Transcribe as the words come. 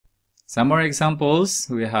Some more examples.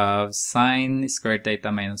 We have sine squared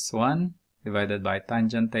theta minus 1 divided by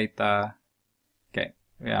tangent theta. Okay,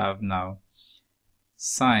 we have now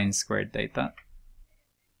sine squared theta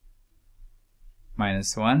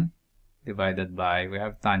minus 1 divided by, we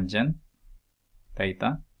have tangent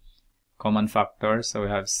theta, common factor, so we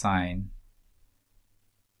have sine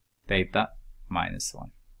theta minus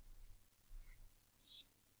 1.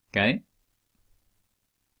 Okay,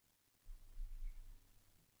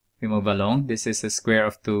 we move along. This is a square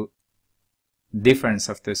of difference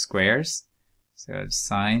of two squares. So we have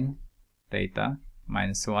sine theta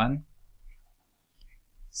minus 1,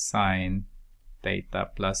 sine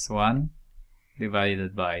theta plus 1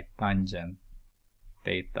 divided by tangent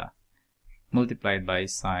theta multiplied by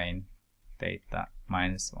sine theta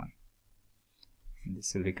minus 1. And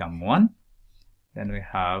this will become 1. Then we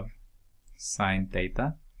have sine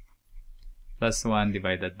theta plus 1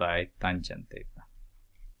 divided by tangent theta,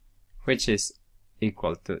 which is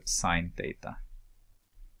equal to sine theta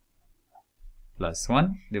plus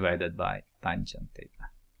 1 divided by tangent theta.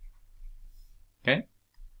 Okay,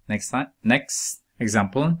 next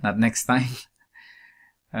example, not next time.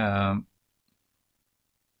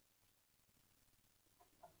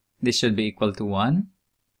 This should be equal to 1.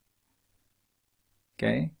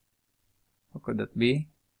 Okay, what could that be?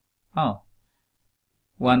 Oh,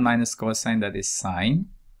 1 minus cosine, that is sine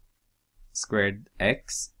squared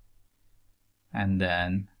x, and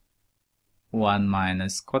then 1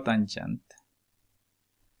 minus cotangent,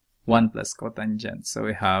 1 plus cotangent. So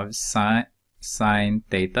we have sine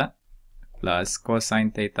theta plus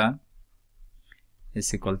cosine theta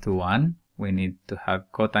is equal to 1. We need to have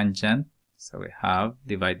cotangent, so we have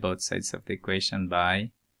divide both sides of the equation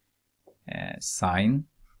by sine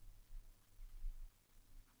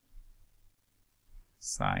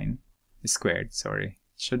squared, sorry,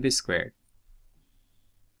 it should be squared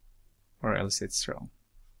or else it's wrong.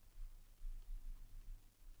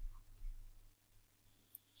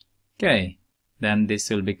 Okay, then this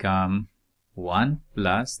will become 1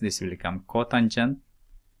 plus, this will become cotangent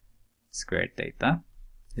squared theta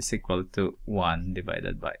is equal to 1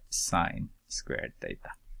 divided by sine squared theta.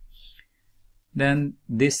 Then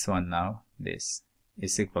this one now, this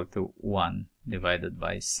is equal to 1 divided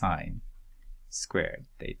by sine squared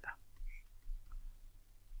theta.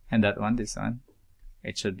 And that one, this one,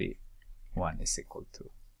 it should be 1 is equal to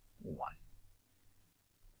 1.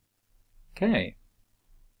 Okay.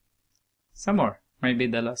 Some more. Maybe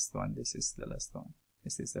the last one. This is the last one.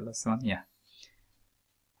 This is the last one. Yeah.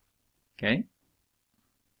 Okay.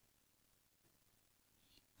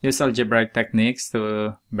 Use algebraic techniques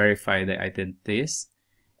to verify the identities.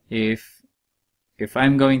 If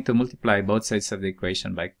I'm going to multiply both sides of the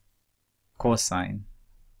equation by cosine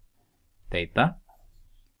theta,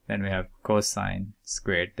 then we have cosine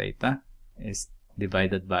squared theta is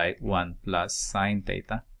divided by 1 plus sine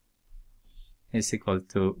theta is equal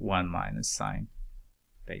to 1 minus sine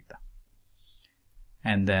theta.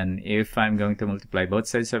 And then if I'm going to multiply both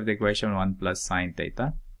sides of the equation 1 plus sine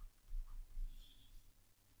theta,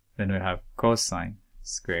 then we have cosine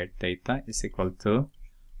squared theta is equal to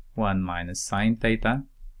 1 minus sine theta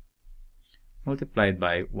multiplied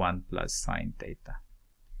by 1 plus sine theta.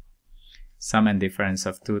 Sum and difference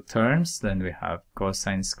of two terms, then we have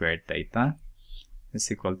cosine squared theta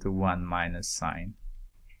is equal to 1 minus sine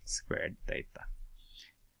squared theta.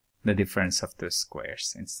 The difference of two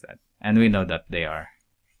squares instead. And we know that they are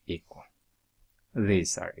equal.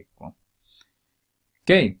 These are equal.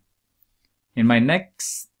 Okay. In my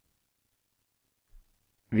next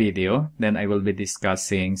video, then I will be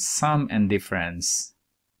discussing sum and difference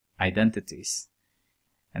identities.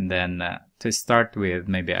 And then to start with,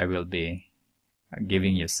 maybe I will be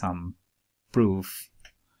giving you some proof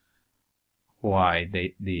why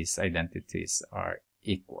these identities are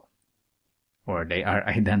equal, or they are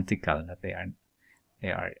identical, that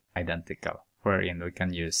they are identical, wherein we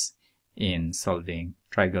can use in solving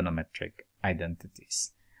trigonometric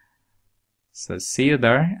identities. So see you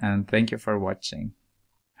there, and thank you for watching.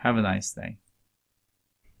 Have a nice day.